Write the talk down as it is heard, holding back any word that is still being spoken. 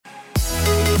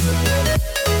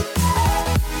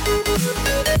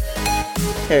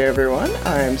Hey everyone,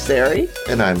 I'm Sari.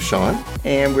 And I'm Sean.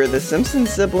 And we're the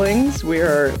Simpsons siblings. We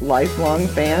are lifelong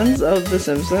fans of The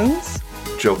Simpsons.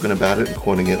 Joking about it and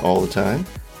quoting it all the time.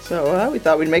 So we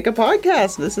thought we'd make a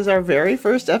podcast. This is our very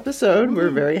first episode. We're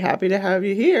very happy to have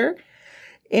you here.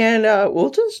 And we'll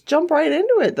just jump right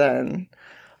into it then.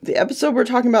 The episode we're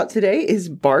talking about today is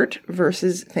Bart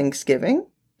versus Thanksgiving.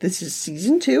 This is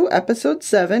Season 2, Episode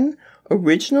 7,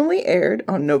 originally aired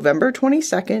on November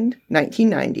 22nd,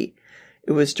 1990.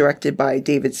 It was directed by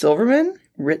David Silverman,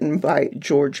 written by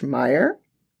George Meyer.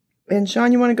 And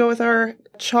Sean, you want to go with our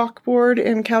chalkboard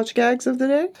and couch gags of the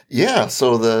day? Yeah,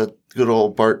 so the good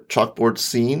old Bart chalkboard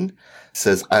scene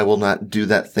says, "I will not do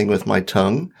that thing with my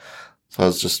tongue." So I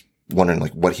was just wondering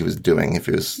like what he was doing, if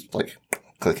he was like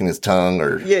clicking his tongue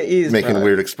or making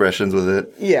weird expressions with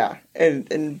it. Yeah,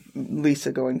 and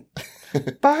Lisa going,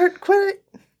 "Bart, quit it,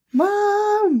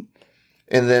 Mom!"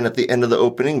 And then at the end of the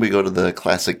opening, we go to the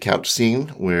classic couch scene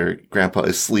where Grandpa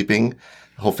is sleeping.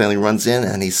 The whole family runs in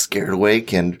and he's scared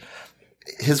awake, and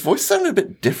his voice sounded a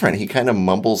bit different. He kind of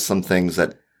mumbles some things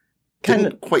that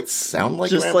didn't quite sound like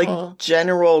just Grandpa. Like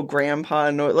general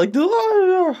Grandpa noise, like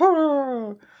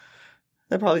that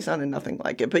probably sounded nothing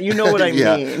like it, but you know what I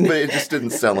mean. But it just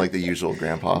didn't sound like the usual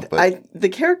Grandpa. But the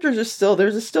characters are still,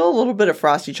 there's still a little bit of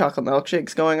Frosty Chocolate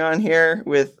Milkshakes going on here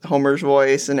with Homer's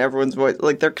voice and everyone's voice.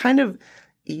 Like they're kind of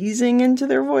easing into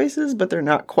their voices, but they're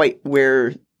not quite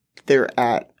where they're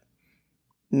at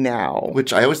now.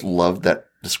 Which I always loved that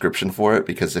description for it,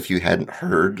 because if you hadn't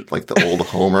heard like the old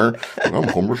Homer, I'm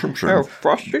Homer Simpson.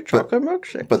 Frosty Chocolate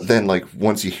Milkshake. But then like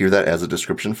once you hear that as a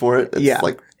description for it, it's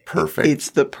like perfect. It's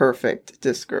the perfect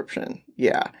description.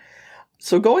 Yeah.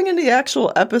 So going into the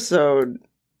actual episode,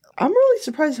 I'm really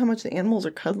surprised how much the animals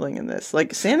are cuddling in this.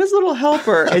 Like Santa's Little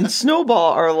Helper and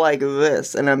Snowball are like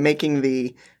this, and I'm making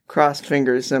the crossed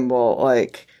finger symbol.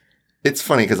 Like, it's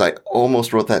funny because I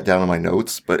almost wrote that down in my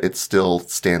notes, but it still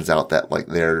stands out that like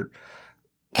they're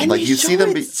and like you see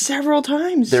them several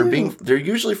times. They're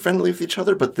usually friendly with each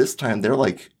other, but this time they're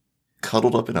like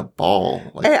cuddled up in a ball.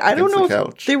 Like, I don't know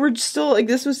if they were still like,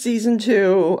 this was season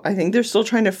 2. I think they're still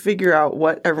trying to figure out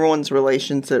what everyone's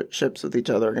relationships with each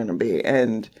other are going to be,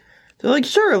 and they're like,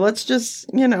 sure, let's just,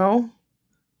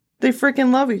 they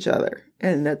freaking love each other,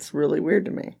 and that's really weird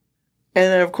to me. And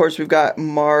then, of course, we've got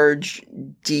Marge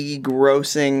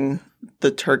degrossing the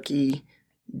turkey,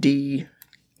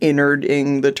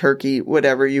 de-innarding the turkey,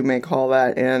 whatever you may call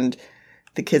that, and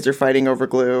the kids are fighting over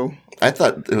glue. I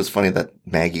thought it was funny that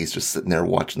Maggie's just sitting there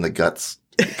watching the guts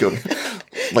go.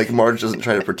 Like, Marge doesn't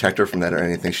try to protect her from that or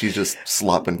anything. She's just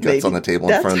slopping guts on the table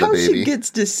in front of the baby. That's how she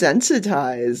gets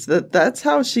desensitized. That's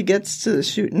how she gets to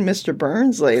shooting Mr.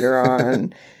 Burns later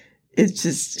on. It's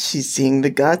just, she's seeing the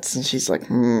guts and she's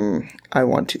like, I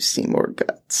want to see more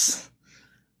guts.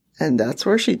 And that's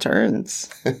where she turns.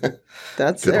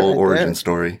 That's good old origin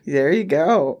story. There you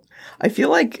go. I feel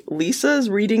like Lisa's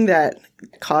reading that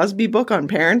Cosby book on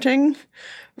parenting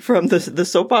from the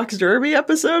Soapbox Derby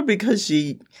episode, because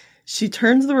she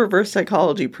turns the reverse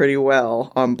psychology pretty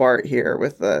well on Bart here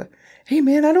with the, hey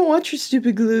man, I don't want your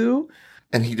stupid glue.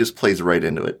 And he just plays right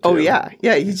into it, too. Oh yeah.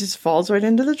 Yeah, he just falls right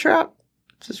into the trap.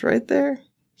 Just right there.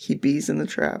 He bees in the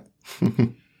trap.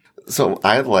 So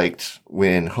I liked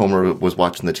when Homer was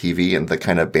watching the TV and the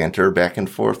kind of banter back and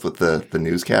forth with the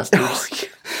newscasters.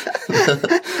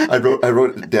 Oh, I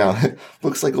wrote it down.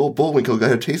 Looks like old Bullwinkle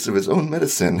got a taste of his own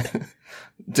medicine.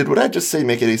 Did what I just say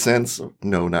make any sense?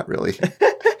 No, not really.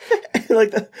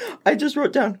 I just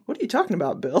wrote down, what are you talking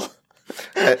about, Bill?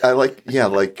 I like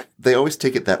they always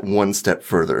take it that one step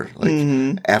further.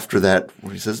 Like after that,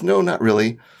 where he says, no, not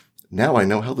really. Now I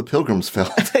know how the Pilgrims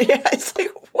felt. Yeah, it's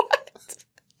like, what?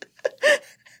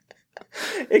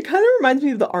 It kind of reminds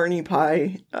me of the Arnie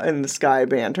Pie in the Sky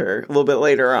banter a little bit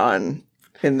later on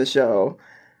in the show.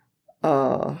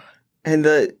 And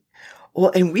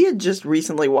we had just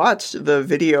recently watched the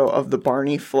video of the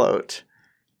Barney float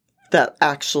that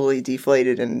actually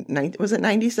deflated in, was it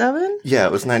 97? Yeah,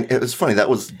 it was It was funny. That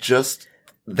was just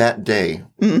that day.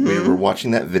 We were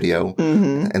watching that video,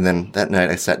 and then that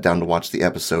night I sat down to watch the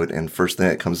episode, and first thing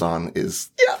that comes on is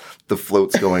the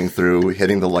floats going through,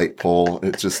 hitting the light pole.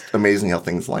 It's just amazing how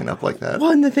things line up like that.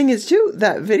 Well, and the thing is, too,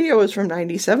 that video is from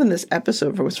 97. This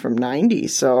episode was from 90.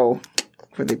 So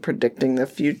were they predicting the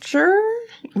future?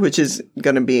 Which is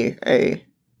going to be a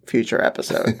future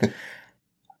episode.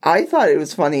 I thought it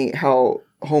was funny how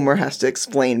Homer has to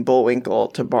explain Bullwinkle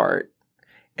to Bart.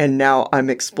 And now I'm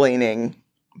explaining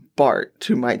Bart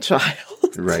to my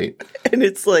child. Right. And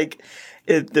it's like,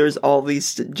 there's all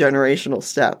these generational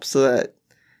steps so that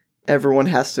everyone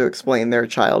has to explain their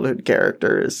childhood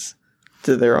characters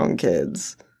to their own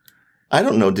kids. I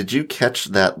don't know. Did you catch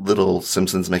that little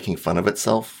Simpsons making fun of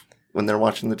itself when they're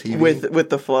watching the TV? With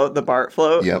the float, the Bart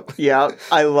float? Yep. Yeah,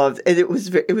 I loved it. It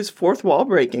was fourth wall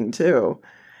breaking, too.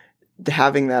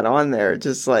 Having that on there,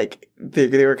 just like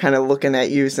they were kind of looking at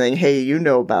you saying, hey, you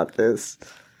know about this.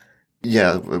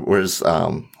 Yeah, whereas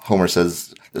Homer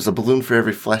says, there's a balloon for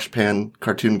every Flashpan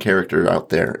cartoon character out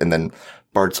there, and then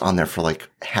Bart's on there for like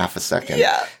half a second.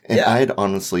 Yeah. And I had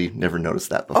honestly never noticed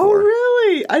that before. Oh,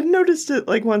 really? I'd noticed it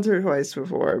like once or twice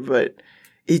before, but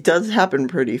it does happen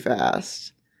pretty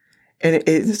fast. And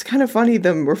it's kind of funny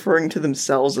them referring to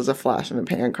themselves as a Flash in the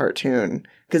Pan cartoon,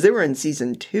 because they were in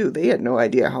season 2. They had no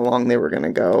idea how long they were going to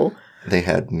go. They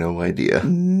had no idea.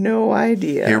 No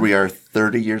idea. Here we are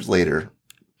 30 years later,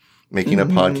 making a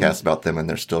podcast about them, and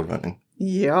they're still running.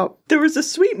 Yep. There was a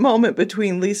sweet moment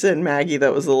between Lisa and Maggie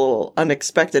that was a little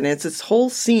unexpected. And it's this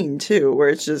whole scene, too, where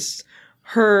it's just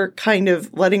her kind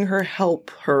of letting her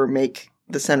help her make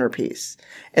the centerpiece.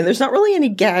 And there's not really any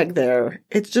gag there.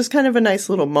 It's just kind of a nice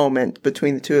little moment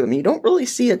between the two of them. You don't really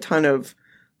see a ton of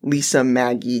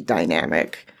Lisa-Maggie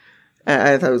dynamic.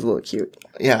 I thought it was a little cute.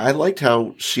 Yeah, I liked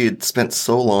how she had spent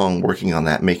so long working on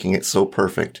that, making it so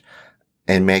perfect.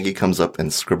 And Maggie comes up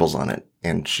and scribbles on it,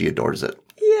 and she adores it.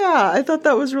 Yeah, I thought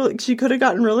that was really... She could have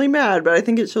gotten really mad, but I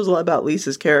think it shows a lot about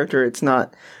Lisa's character. It's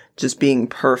not just being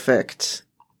perfect.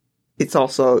 It's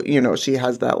also, she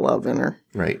has that love in her.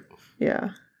 Right.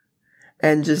 Yeah.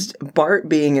 And just Bart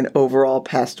being an overall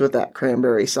pest with that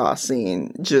cranberry sauce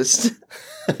scene. Just...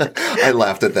 I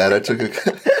laughed at that. I took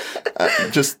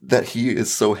just that he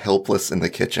is so helpless in the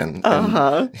kitchen.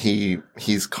 Uh-huh.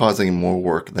 He's causing more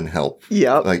work than help.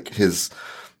 Yep. Like his...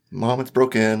 Mom, it's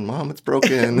broken. Mom, it's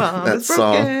broken. Mom, that it's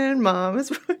song. broken. Mom, it's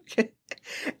broken.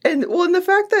 And the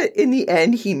fact that in the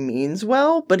end he means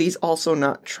well, but he's also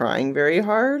not trying very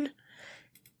hard.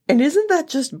 And isn't that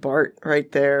just Bart right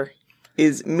there?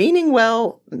 Is meaning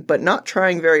well, but not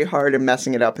trying very hard and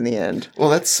messing it up in the end.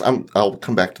 Well, I'll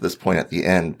come back to this point at the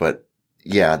end, but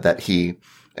yeah, that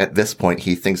at this point,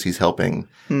 he thinks he's helping,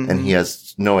 and he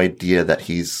has no idea that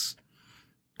he's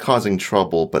causing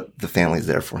trouble, but the family's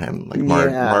there for him. Like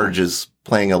Marge is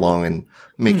playing along and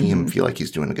making him feel like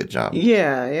he's doing a good job.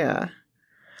 Yeah, yeah.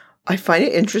 I find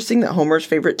it interesting that Homer's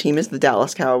favorite team is the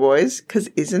Dallas Cowboys, because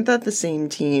isn't that the same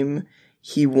team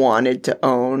he wanted to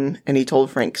own and he told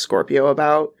Frank Scorpio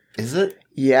about? Is it?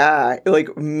 Yeah,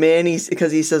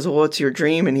 because he says, well, what's your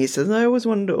dream? And he says, I always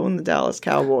wanted to own the Dallas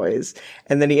Cowboys.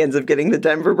 And then he ends up getting the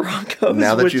Denver Broncos.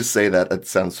 Now that you say that, it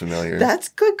sounds familiar. That's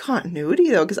good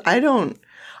continuity, though, because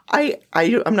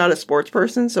I'm not a sports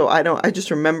person, so I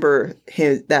just remember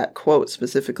that quote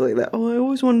specifically that, I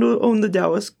always wanted to own the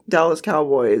Dallas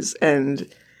Cowboys, and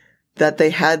that they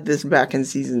had this back in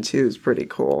season 2 is pretty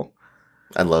cool.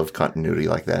 I love continuity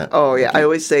like that. Oh, yeah. I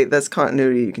always say that's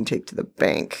continuity you can take to the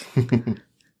bank.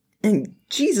 And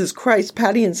Jesus Christ,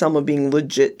 Patty and Selma being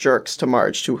legit jerks to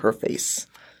Marge to her face.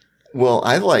 Well,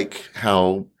 I like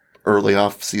how early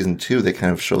off season 2, they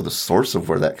kind of show the source of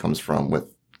where that comes from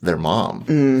with their mom.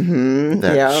 Mm-hmm.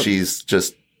 That she's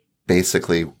just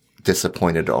basically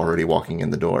disappointed already walking in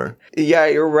the door. Yeah,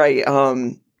 you're right.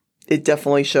 It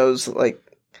definitely shows, like,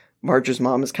 Marge's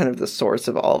mom is kind of the source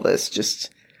of all this, just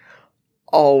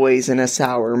always in a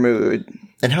sour mood.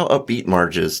 And how upbeat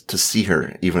Marge is to see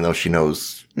her, even though she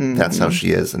knows that's how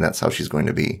she is and that's how she's going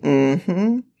to be.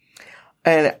 Mm-hmm.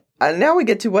 And now we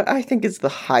get to what I think is the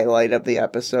highlight of the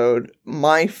episode.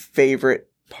 My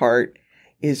favorite part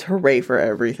is hooray for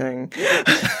everything.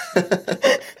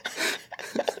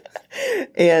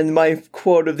 And my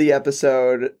quote of the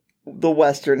episode, the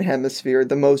Western Hemisphere,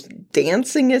 the most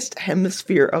dancingest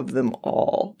hemisphere of them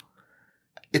all.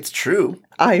 It's true.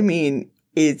 I mean,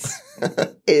 I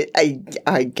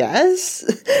guess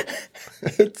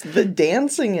it's the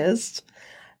dancingest.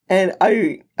 And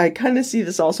I kind of see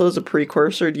this also as a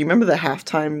precursor. Do you remember the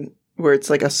halftime where it's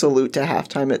like a salute to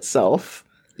halftime itself?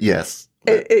 Yes.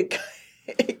 It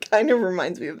kind of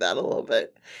reminds me of that a little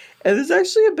bit. And there's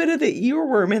actually a bit of the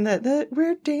earworm in that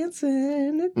we're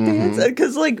dancing.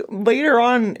 Because like later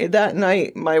on that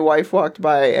night, my wife walked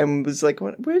by and was like,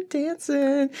 we're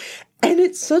dancing. And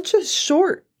it's such a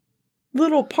short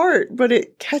little part, but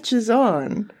it catches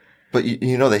on. But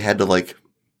they had to like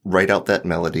write out that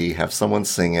melody, have someone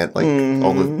sing it, like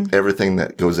everything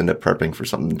that goes into prepping for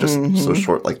something just so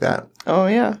short like that. Oh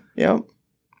yeah. Yep.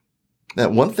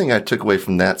 That one thing I took away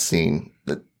from that scene,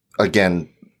 that again,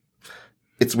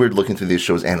 it's weird looking through these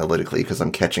shows analytically because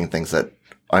I'm catching things that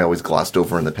I always glossed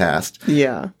over in the past.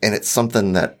 Yeah. And it's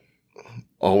something that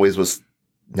always was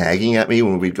nagging at me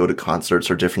when we'd go to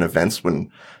concerts or different events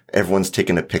when everyone's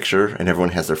taking a picture and everyone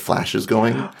has their flashes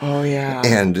going. Oh, yeah.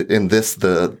 And in this,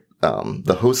 the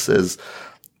the host says,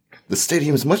 "The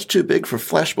stadium is much too big for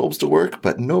flashbulbs to work,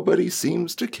 but nobody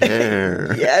seems to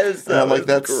care." Yes, and I'm like,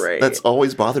 great. That's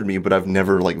always bothered me, but I've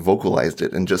never like vocalized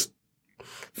it. And just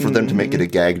for them to make it a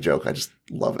gag joke, I just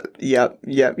love it. Yep.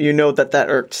 You know that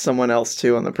irked someone else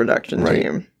too on the production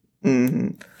team.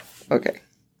 Mm-hmm. Okay,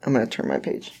 I'm gonna turn my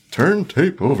page. Turn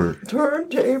tape over. Turn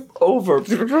tape over.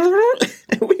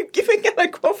 We've given out a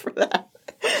quote for that.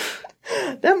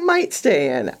 That might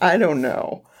stay in. I don't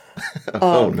know.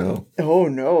 Oh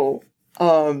no.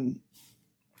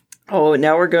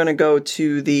 Now we're going to go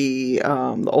to the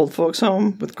old folks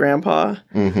home with Grandpa.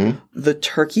 Mm-hmm. The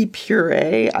turkey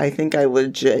puree, I think I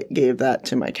legit gave that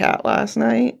to my cat last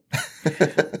night.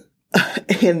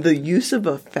 And the use of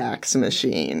a fax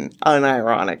machine,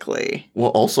 unironically.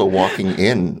 Well, also walking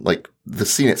in, like, the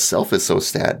scene itself is so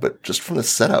sad, but just from the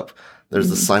setup, there's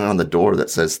the sign on the door that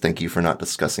says, "Thank you for not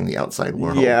discussing the outside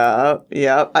world." Yeah.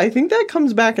 I think that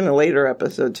comes back in a later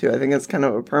episode, too. I think it's kind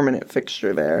of a permanent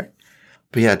fixture there.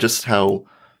 But yeah, just how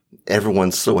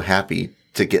everyone's so happy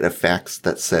to get a fax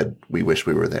that said, "We wish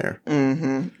we were there."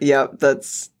 Mm-hmm. Yep, that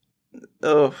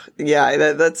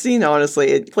scene, honestly,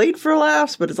 it played for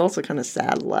laughs, but it's also kind of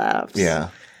sad laughs. Yeah.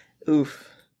 Oof.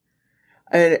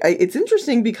 And it's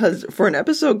interesting because for an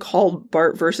episode called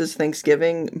Bart versus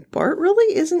Thanksgiving, Bart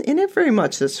really isn't in it very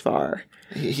much this far.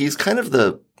 He's kind of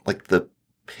the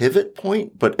pivot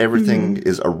point, but everything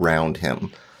is around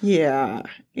him. Yeah,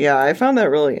 I found that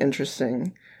really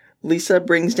interesting. Lisa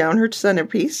brings down her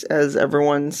centerpiece as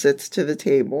everyone sits to the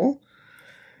table.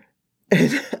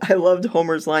 And I loved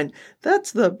Homer's line,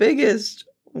 "That's the biggest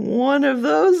one of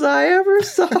those I ever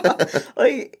saw."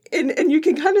 And you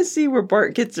can kind of see where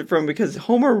Bart gets it from, because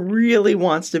Homer really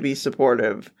wants to be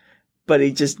supportive, but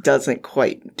he just doesn't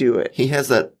quite do it. He has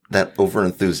that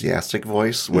over-enthusiastic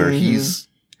voice where he's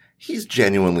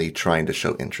genuinely trying to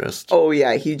show interest. Oh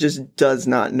yeah, he just does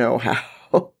not know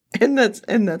how. And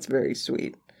that's very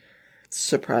sweet.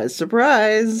 Surprise,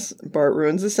 surprise. Bart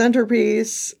ruins the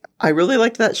centerpiece. I really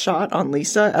liked that shot on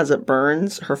Lisa as it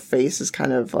burns. Her face is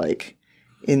kind of like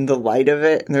in the light of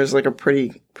it, and there's like a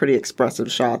pretty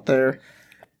expressive shot there.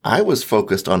 I was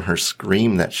focused on her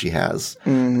scream that she has,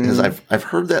 because I've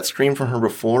heard that scream from her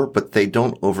before, but they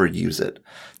don't overuse it.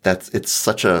 It's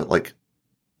such a like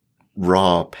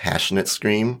raw, passionate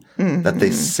scream that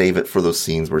they save it for those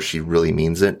scenes where she really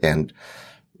means it, and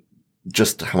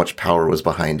just how much power was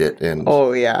behind it. And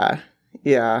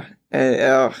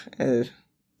and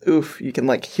oof, you can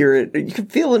like hear it. You can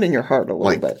feel it in your heart a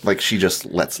little bit. Like she just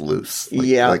lets loose.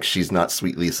 Like she's not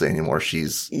Sweet Lisa anymore.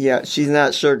 She's not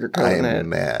sugarcoating it. I am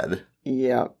mad.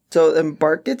 Yeah. So then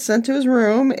Bart gets sent to his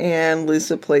room and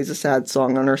Lisa plays a sad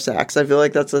song on her sax. I feel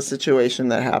like that's a situation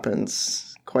that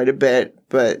happens quite a bit,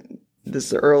 but this is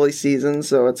the early season,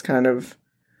 so it's kind of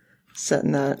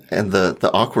setting that. And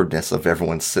the awkwardness of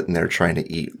everyone sitting there trying to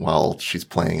eat while she's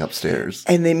playing upstairs.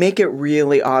 And they make it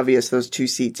really obvious, those two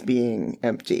seats being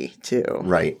empty, too.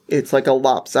 Right. It's like a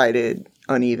lopsided,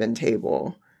 uneven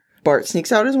table. Bart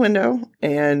sneaks out his window,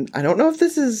 and I don't think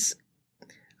this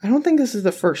is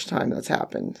the first time that's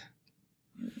happened.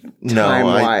 No,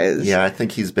 time-wise. I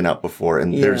think he's been out before,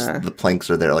 and there's the planks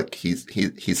are there, like he's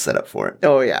set up for it.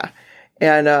 Oh, yeah.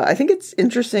 And I think it's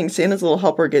interesting, Santa's Little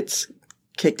Helper gets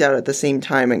kicked out at the same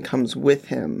time and comes with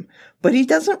him, but he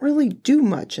doesn't really do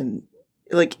much, and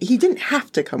like he didn't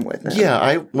have to come with him.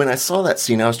 Yeah, when I saw that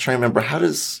scene, I was trying to remember how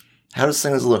does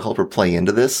Santa's Little Helper play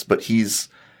into this, but he's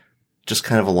just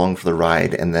kind of along for the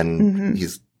ride, and then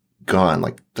he's gone.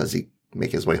 Like, does he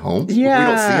make his way home? Yeah, we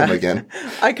don't see him again.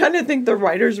 I kind of think the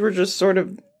writers were just sort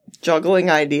of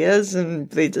juggling ideas, and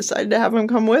they decided to have him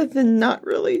come with and not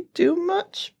really do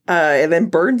much. And then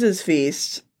Burns'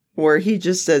 feast, where he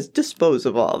just says, "Dispose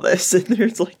of all this," and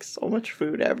there's like so much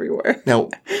food everywhere. Now,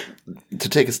 to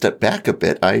take a step back a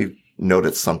bit, I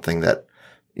noticed something that,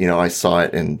 I saw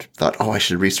it and thought, I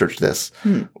should research this.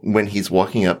 When he's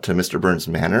walking up to Mr. Burns'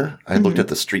 manor, I looked at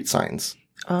the street signs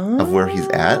of where he's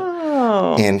at,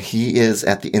 and he is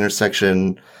at the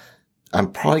intersection. I'm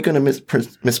probably going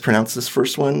to mispronounce this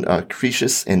first one,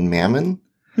 Croesus and Mammon.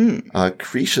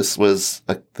 Croesus was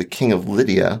the king of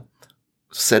Lydia,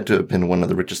 said to have been one of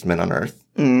the richest men on earth.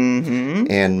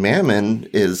 And Mammon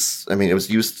is, it was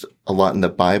used a lot in the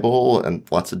Bible and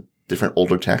lots of different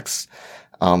older texts,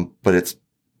 but it's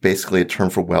basically a term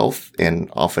for wealth and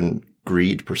often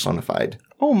greed personified.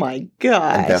 Oh my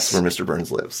gosh. And that's where Mr.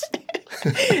 Burns lives.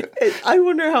 I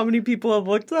wonder how many people have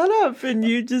looked that up, and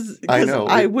you just... I know.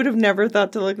 I would have never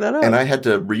thought to look that up. And I had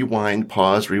to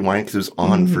pause, rewind, because it was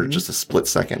on for just a split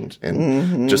second.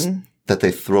 And just that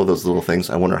they throw those little things.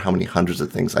 I wonder how many hundreds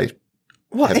of things I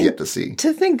have yet to see.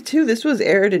 To think, too, this was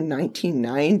aired in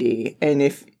 1990, and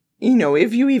if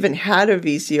you even had a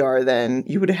VCR then,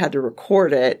 you would have had to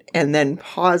record it and then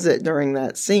pause it during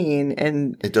that scene,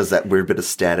 and it does that weird bit of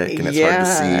static, and it's hard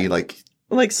to see,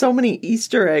 like so many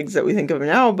Easter eggs that we think of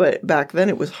now, but back then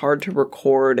it was hard to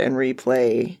record and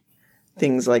replay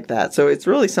things like that. So it's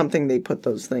really something they put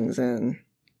those things in.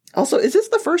 Also, is this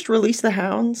the first Release the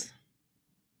Hounds?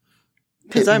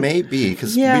 It may be,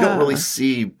 because we don't really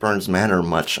see Burns Manor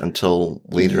much until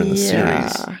later in the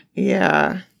series.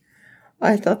 Yeah.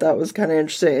 I thought that was kind of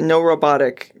interesting. And no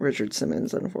robotic Richard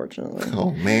Simmons, unfortunately.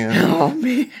 Oh,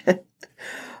 man.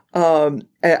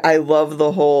 I love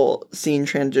the whole scene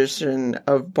transition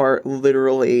of Bart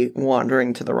literally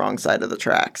wandering to the wrong side of the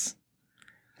tracks.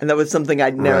 And that was something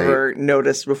I'd never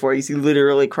noticed before. He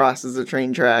literally crosses the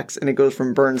train tracks, and it goes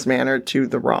from Burns Manor to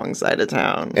the wrong side of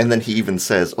town. And then he even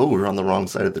says, "Oh, we're on the wrong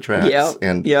side of the tracks."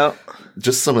 And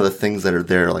just some of the things that are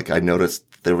there, like I noticed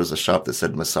there was a shop that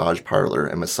said massage parlor,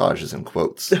 and massage is in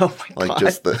quotes. Oh my God.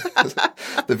 Just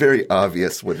the very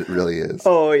obvious what it really is.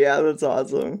 Oh yeah, that's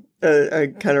awesome.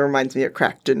 It kind of reminds me of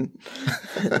Crackton.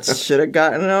 Should have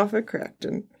gotten it off at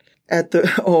Crackton.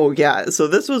 So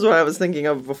this was what I was thinking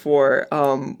of before,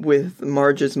 with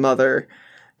Marge's mother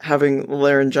having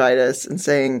laryngitis and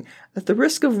saying, "At the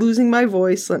risk of losing my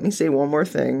voice, let me say one more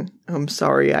thing. I'm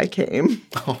sorry I came."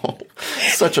 Oh,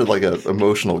 such a an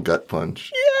emotional gut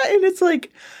punch. Yeah, and it's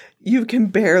like, you can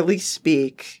barely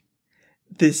speak.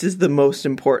 This is the most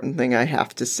important thing I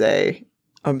have to say.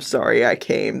 I'm sorry I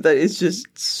came. That is just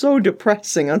so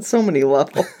depressing on so many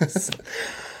levels.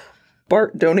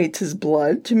 Bart donates his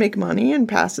blood to make money and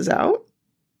passes out.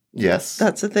 Yes.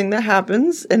 That's a thing that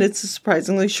happens, and it's a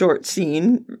surprisingly short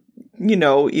scene,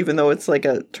 even though it's like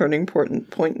a turning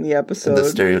point in the episode. And the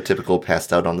stereotypical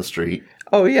passed out on the street.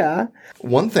 Oh, yeah.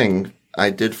 One thing I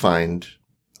did find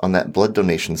on that blood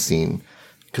donation scene,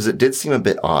 because it did seem a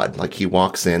bit odd. Like, he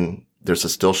walks in, there's a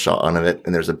still shot on it,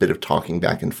 and there's a bit of talking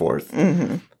back and forth.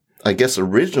 Mm-hmm. I guess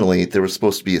originally there was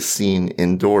supposed to be a scene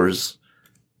indoors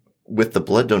with the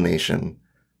blood donation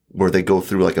where they go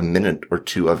through a minute or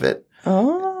two of it.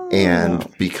 Oh. And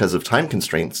because of time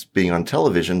constraints being on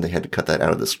television, they had to cut that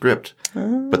out of the script.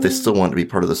 Oh. But they still wanted to be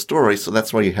part of the story. So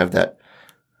that's why you have that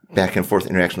back and forth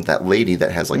interaction with that lady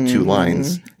that has 2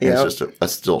 lines. And it's just a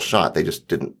still shot. They just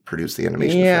didn't produce the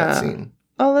animation for that scene.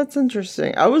 Oh, that's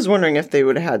interesting. I was wondering if they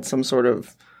would have had some sort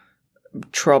of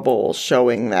trouble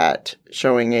showing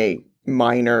a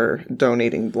minor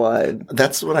donating blood.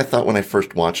 That's what I thought when I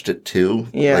first watched it too.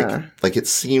 Yeah.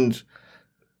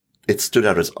 It stood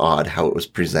out as odd how it was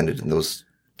presented in those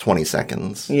 20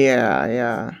 seconds.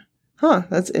 Yeah. Huh,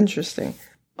 that's interesting.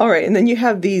 All right, and then you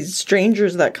have these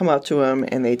strangers that come up to him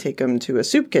and they take him to a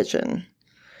soup kitchen.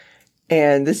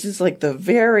 And this is the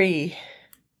very,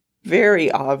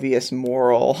 very obvious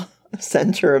moral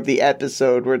center of the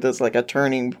episode where there's a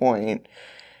turning point.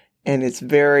 And it's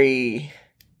very,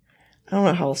 I don't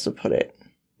know how else to put it,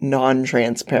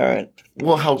 non-transparent.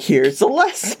 Well, here's the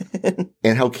lesson.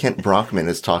 And how Kent Brockman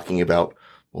is talking about,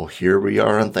 well, here we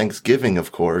are on Thanksgiving,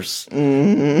 of course.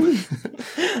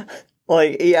 Mm-hmm.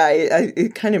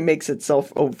 It kind of makes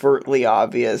itself overtly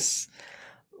obvious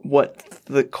what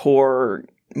the core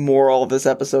moral of this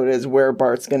episode is, where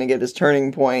Bart's going to get his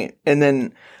turning point. And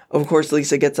then, of course,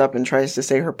 Lisa gets up and tries to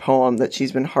say her poem that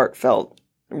she's been heartfelt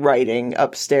writing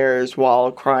upstairs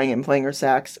while crying and playing her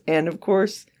sax. And, of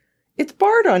course, it's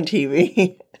Bart on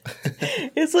TV.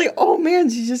 It's oh man,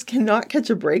 she just cannot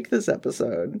catch a break this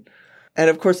episode. And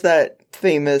of course the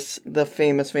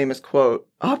famous quote,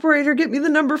 "Operator, get me the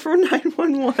number for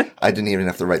 911. I didn't even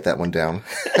have to write that one down.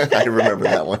 I remember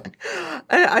that one.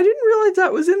 I didn't realize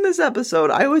that was in this episode.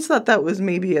 I always thought that was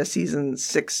maybe a season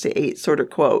 6 to 8 sort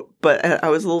of quote, but I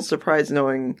was a little surprised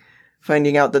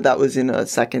finding out that was in a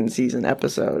second season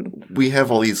episode. We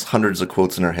have all these hundreds of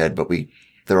quotes in our head, but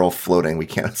they're all floating. We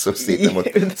can't associate them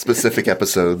with specific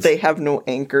episodes. They have no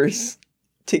anchors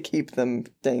to keep them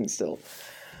staying still.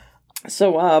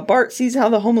 So Bart sees how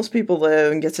the homeless people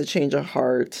live and gets a change of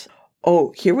heart.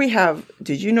 Oh, here we have...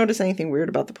 Did you notice anything weird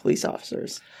about the police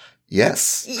officers?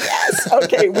 Yes.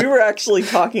 Okay, we were actually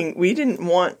talking... We didn't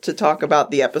want to talk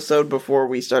about the episode before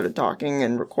we started talking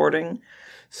and recording.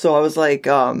 So I was like...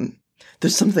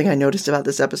 there's something I noticed about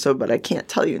this episode, but I can't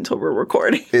tell you until we're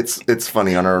recording. It's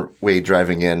funny, on our way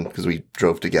driving in, because we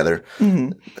drove together,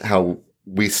 how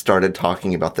we started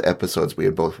talking about the episodes we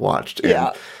had both watched.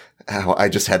 And how I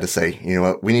just had to say, you know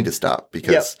what, we need to stop,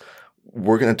 because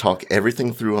we're going to talk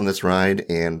everything through on this ride,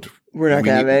 and we're not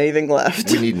going to have anything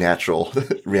left. We need natural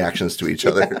reactions to each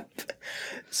other. Yeah.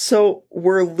 So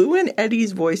were Lou and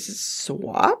Eddie's voices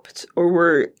swapped, or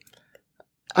were...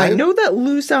 I know that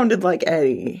Lou sounded like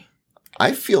Eddie.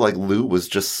 I feel like Lou was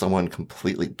just someone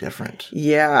completely different.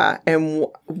 Yeah, and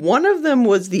one of them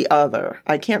was the other.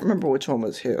 I can't remember which one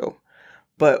was who.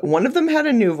 But one of them had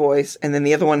a new voice, and then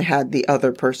the other one had the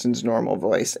other person's normal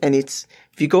voice. And if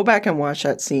you go back and watch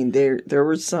that scene, there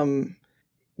was some,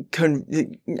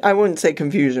 I wouldn't say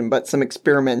confusion, but some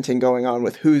experimenting going on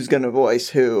with who's going to voice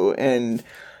who. And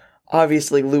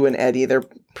obviously Lou and Eddie, they're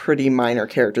pretty minor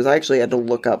characters. I actually had to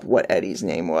look up what Eddie's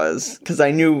name was, because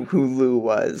I knew who Lou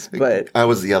was, but... I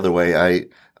was the other way. I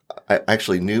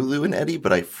actually knew Lou and Eddie,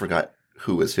 but I forgot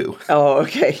who was who. Oh,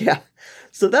 okay, yeah.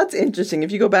 So that's interesting.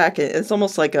 If you go back, it's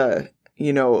almost like a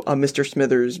Mr.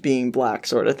 Smithers being black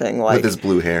sort of thing. Like, with his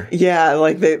blue hair. Yeah,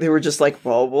 like they were just like,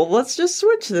 well, let's just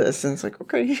switch this. And it's like,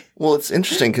 okay. Well, it's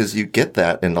interesting because you get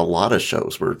that in a lot of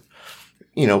shows where,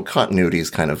 continuity is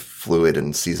kind of fluid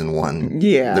in season one.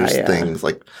 Yeah. There's things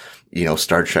like,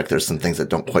 Star Trek, there's some things that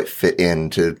don't quite fit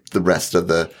into the rest of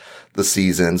the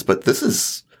seasons. But this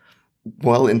is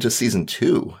well into season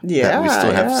 2. Yeah. That we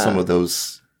still have some of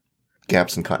those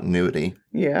gaps in continuity.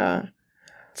 Yeah.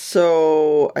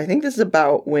 So I think this is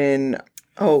about when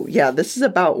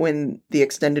the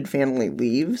extended family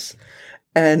leaves.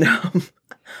 And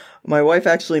my wife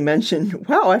actually mentioned,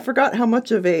 wow, I forgot how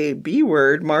much of a B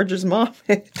word Marge's mom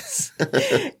is.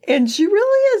 And she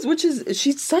really is,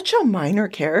 she's such a minor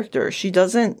character. She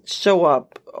doesn't show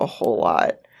up a whole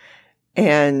lot.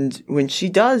 And when she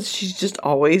does, she's just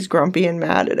always grumpy and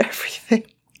mad at everything.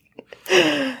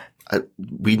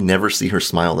 We never see her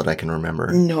smile that I can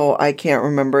remember. No, I can't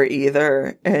remember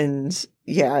either. And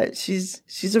yeah, she's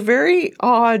a very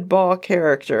oddball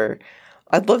character.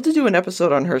 I'd love to do an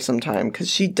episode on her sometime, because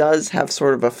she does have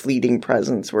sort of a fleeting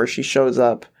presence where she shows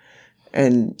up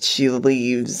and she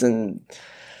leaves and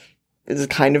is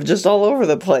kind of just all over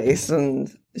the place.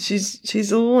 And she's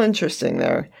a little interesting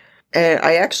there. And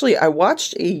I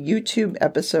watched a YouTube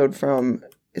episode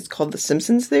it's called The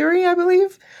Simpsons Theory, I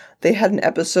believe. They had an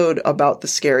episode about the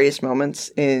scariest moments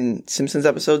in Simpsons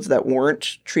episodes that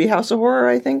weren't Treehouse of Horror,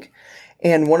 I think.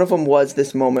 And one of them was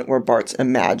this moment where Bart's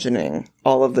imagining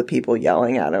all of the people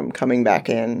yelling at him coming back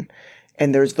in.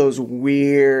 And there's those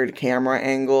weird camera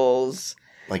angles.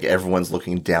 Like everyone's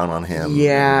looking down on him.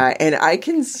 Yeah, and I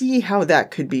can see how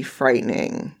that could be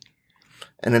frightening.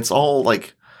 And it's all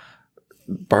like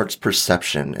Bart's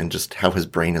perception and just how his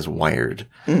brain is wired.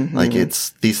 Mm-hmm. Like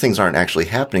these things aren't actually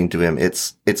happening to him.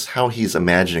 It's how he's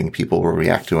imagining people will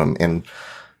react to him and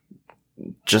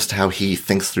just how he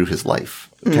thinks through his life.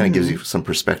 It kind of gives you some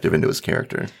perspective into his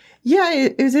character. Yeah,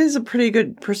 it is a pretty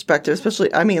good perspective, especially,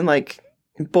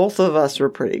 both of us were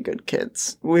pretty good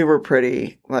kids. We were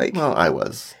pretty, Well, I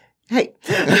was. Hey.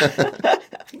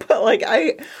 But,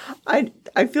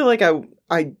 I feel like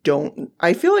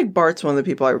I feel like Bart's one of the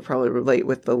people I would probably relate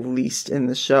with the least in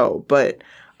the show, but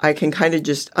I can kind of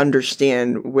just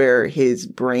understand where his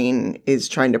brain is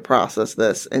trying to process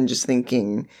this and just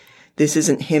thinking, this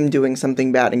isn't him doing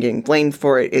something bad and getting blamed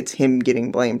for it. It's him getting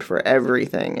blamed for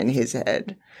everything in his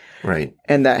head. Right.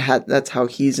 And that's how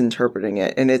he's interpreting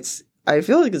it. And I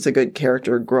feel like it's a good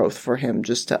character growth for him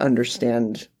just to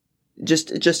understand,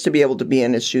 just to be able to be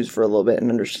in his shoes for a little bit and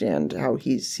understand how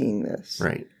he's seeing this.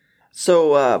 Right.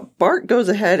 So Bart goes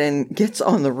ahead and gets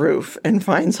on the roof and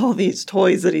finds all these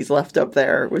toys that he's left up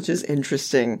there, which is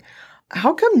interesting.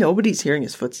 How come nobody's hearing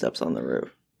his footsteps on the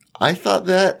roof? I thought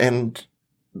that, and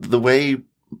the way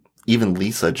even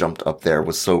Lisa jumped up there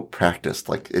was so practiced,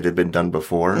 like it had been done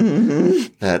before,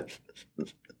 that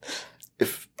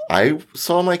if I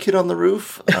saw my kid on the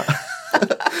roof,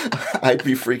 I'd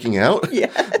be freaking out.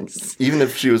 Yes. Even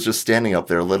if she was just standing up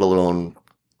there, let alone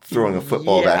throwing a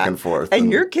football back and forth.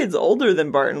 And your kid's older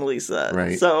than Bart and Lisa.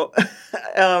 Right. So,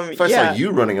 if I saw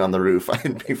you running on the roof,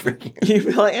 I'd be freaking out. You'd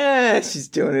be like, she's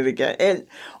doing it again. And,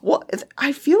 well,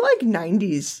 I feel like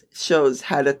 90s shows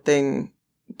had a thing.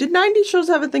 Did 90s shows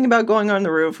have a thing about going on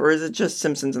the roof, or is it just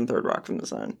Simpsons and Third Rock from the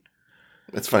Sun?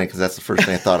 It's funny, because that's the first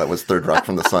thing I thought it was Third Rock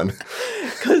from the Sun.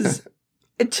 Because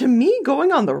to me,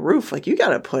 going on the roof, you got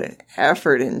to put an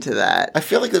effort into that. I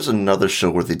feel like there's another show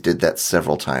where they did that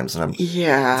several times, and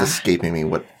it's escaping me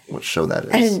what show that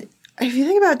is. And if you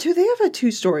think about it, too, they have a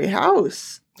 2-story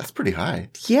house. That's pretty high.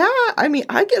 Yeah, I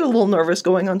get a little nervous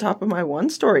going on top of my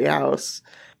 1-story house.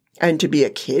 And to be a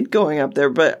kid going up there,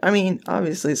 but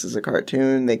obviously this is a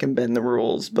cartoon, they can bend the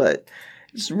rules, but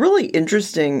it's really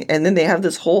interesting. And then they have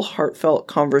this whole heartfelt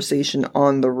conversation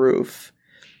on the roof.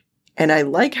 And I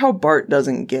like how Bart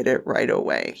doesn't get it right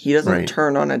away. He doesn't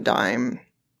turn on a dime.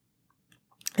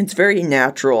 It's very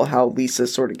natural how Lisa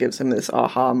sort of gives him this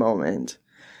aha moment.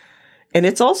 And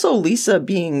it's also Lisa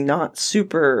being not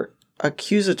super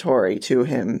accusatory to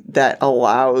him that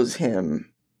allows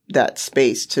him that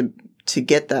space to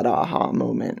get that aha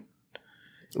moment.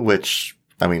 Which,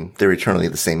 I mean, they're eternally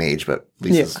the same age, but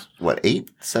Lisa's, what, 8,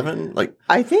 7? Like,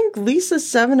 I think Lisa's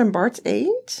 7 and Bart's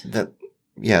 8?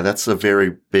 That's a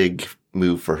very big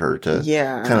move for her to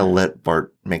kind of let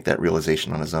Bart make that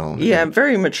realization on his own. Yeah,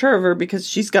 very mature of her because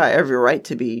she's got every right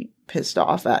to be pissed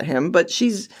off at him, but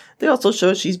they also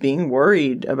show she's being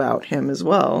worried about him as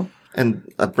well. And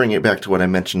bring it back to what I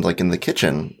mentioned, like in the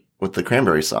kitchen with the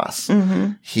cranberry sauce.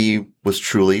 Mm-hmm. He was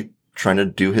truly trying to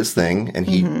do his thing, and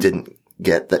he didn't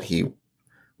get that he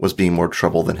was being more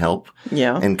trouble than help.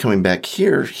 Yeah. And coming back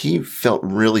here, he felt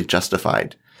really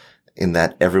justified in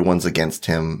that everyone's against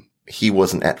him. He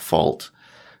wasn't at fault.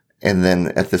 And then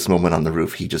at this moment on the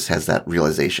roof, he just has that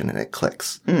realization and it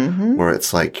clicks. Mm-hmm. Where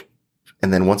it's like,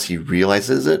 and then once he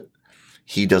realizes it,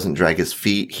 he doesn't drag his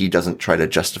feet. He doesn't try to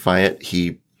justify it.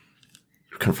 He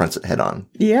confronts it head on.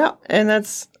 Yeah. And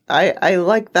I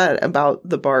like that about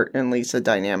the Bart and Lisa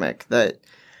dynamic, that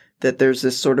there's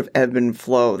this sort of ebb and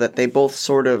flow, that they both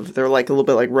they're like a little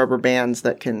bit like rubber bands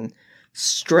that can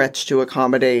stretch to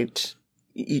accommodate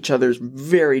each other's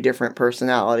very different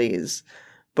personalities,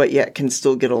 but yet can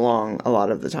still get along a lot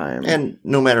of the time. And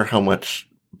no matter how much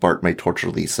Bart may torture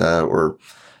Lisa, or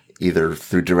either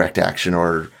through direct action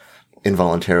or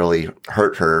involuntarily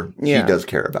hurt her, he does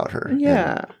care about her.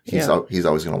 Yeah. He's always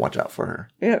going to watch out for her.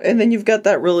 Yeah. And then you've got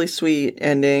that really sweet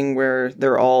ending where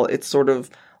it's sort of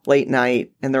late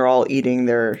night and they're all eating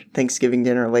their Thanksgiving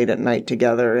dinner late at night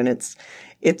together. And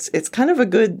it's kind of a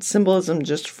good symbolism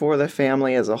just for the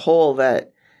family as a whole,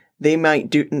 that they might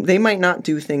not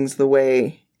do things the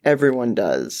way everyone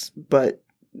does, but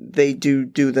they do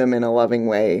them in a loving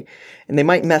way. And they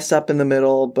might mess up in the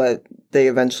middle, but they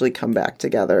eventually come back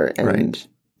together and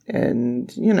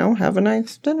have a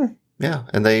nice dinner. Yeah.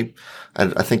 And I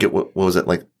think what was it,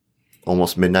 like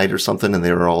almost midnight or something, and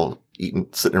they were all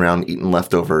sitting around eating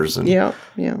leftovers. And,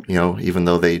 even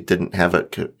though they didn't have a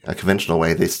conventional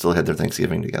way, they still had their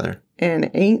Thanksgiving together. And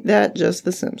ain't that just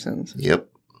The Simpsons? Yep.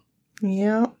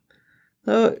 Yeah.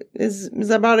 So is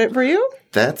that about it for you?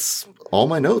 That's all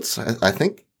my notes. I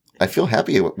think I feel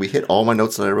happy. We hit all my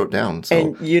notes that I wrote down. So.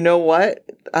 And you know what?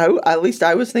 At least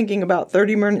I was thinking about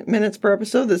 30 minutes per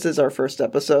episode. This is our first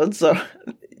episode. So,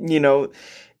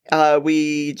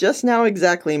 we just now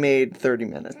exactly made 30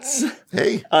 minutes.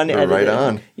 Hey, we're right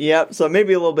on. Yep. So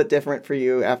maybe a little bit different for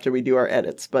you after we do our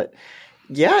edits. But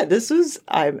yeah,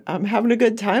 I'm having a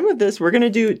good time with this. We're going to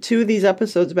do 2 of these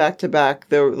episodes back to back.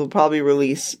 They'll probably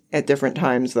release at different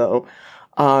times though.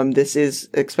 This is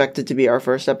expected to be our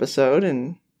first episode,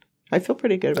 and I feel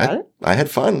pretty good about it. I had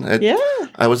fun.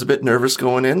 I was a bit nervous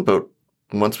going in, but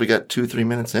once we got 2-3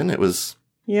 minutes in, it was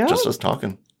just us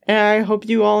talking. And I hope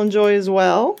you all enjoy as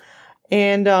well.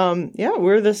 And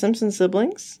we're the Simpson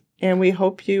siblings, and we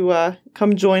hope you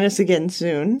come join us again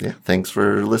soon. Yeah, thanks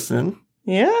for listening.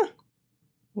 Yeah.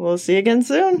 We'll see you again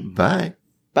soon. Bye.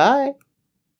 Bye.